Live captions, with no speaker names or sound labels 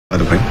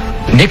incredibly.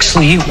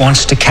 Mxyzptlk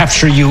wants to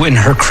capture you in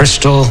her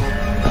crystal,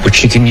 which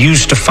she can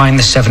use to find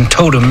the 7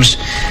 totems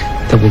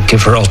that will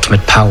give her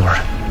ultimate power.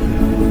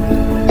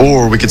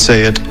 Or we could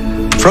say it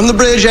from the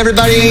bridge,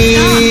 everybody!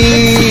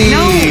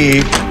 No.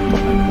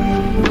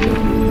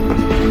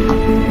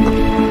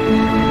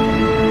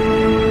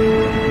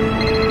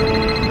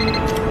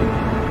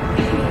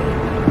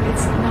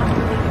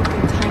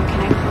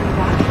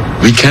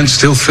 We can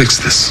still fix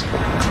this.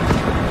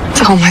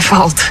 It's all my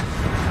fault.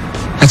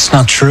 That's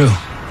not true.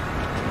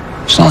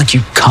 It's not like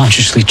you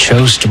consciously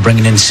chose to bring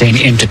an insane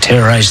imp to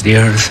terrorize the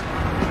Earth.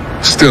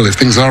 Still, if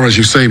things are as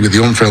you say with the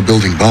Umfrail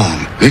building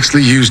bomb,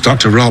 Mxyzptlk used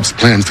Dr. Rob's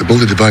plans to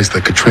build a device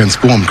that could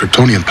transform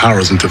Kryptonian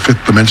powers into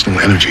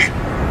 5th-dimensional energy.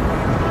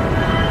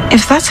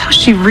 If that's how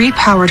she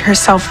repowered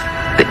herself,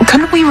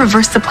 couldn't we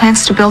reverse the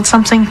plans to build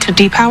something to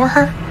depower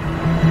her?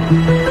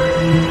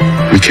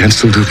 We can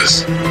still do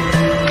this.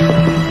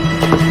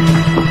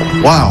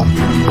 Wow.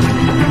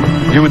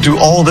 You would do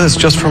all this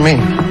just for me?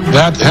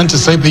 That and to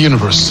save the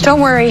universe.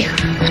 Don't worry.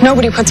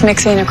 Nobody puts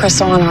Mxyzptlk in a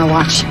crystal on our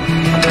watch.